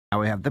Now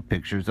we have the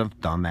pictures of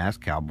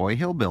dumbass cowboy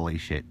hillbilly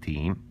shit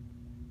team.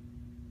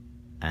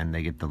 And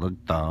they get to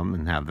look dumb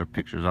and have their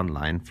pictures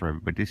online for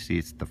everybody to see.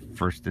 It's the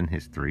first in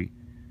history.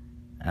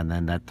 And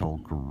then that whole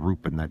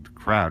group and that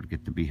crowd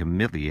get to be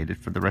humiliated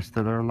for the rest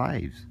of their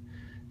lives.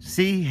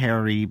 See,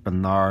 Harry,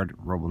 Bernard,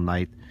 Robo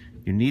Knight,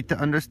 you need to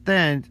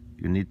understand,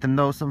 you need to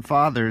know some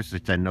fathers,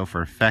 which I know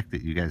for a fact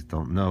that you guys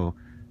don't know,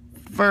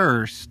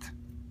 first,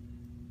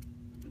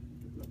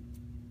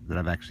 that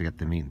I've actually got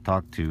to meet and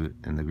talk to,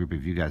 and the group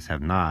of you guys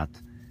have not,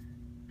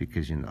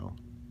 because, you know,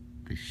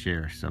 they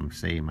share some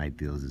same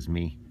ideals as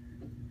me.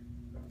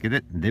 Get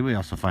it? Then we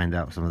also find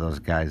out some of those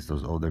guys,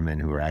 those older men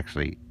who were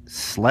actually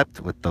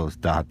slept with those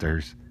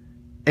daughters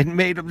and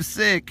made them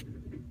sick.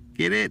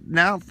 Get it?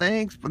 Now,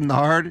 thanks,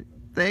 Bernard.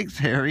 Thanks,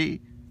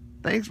 Harry.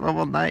 Thanks,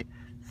 Robo Knight.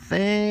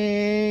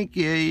 Thank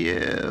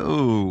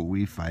you.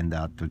 We find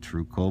out the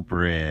true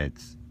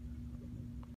culprits.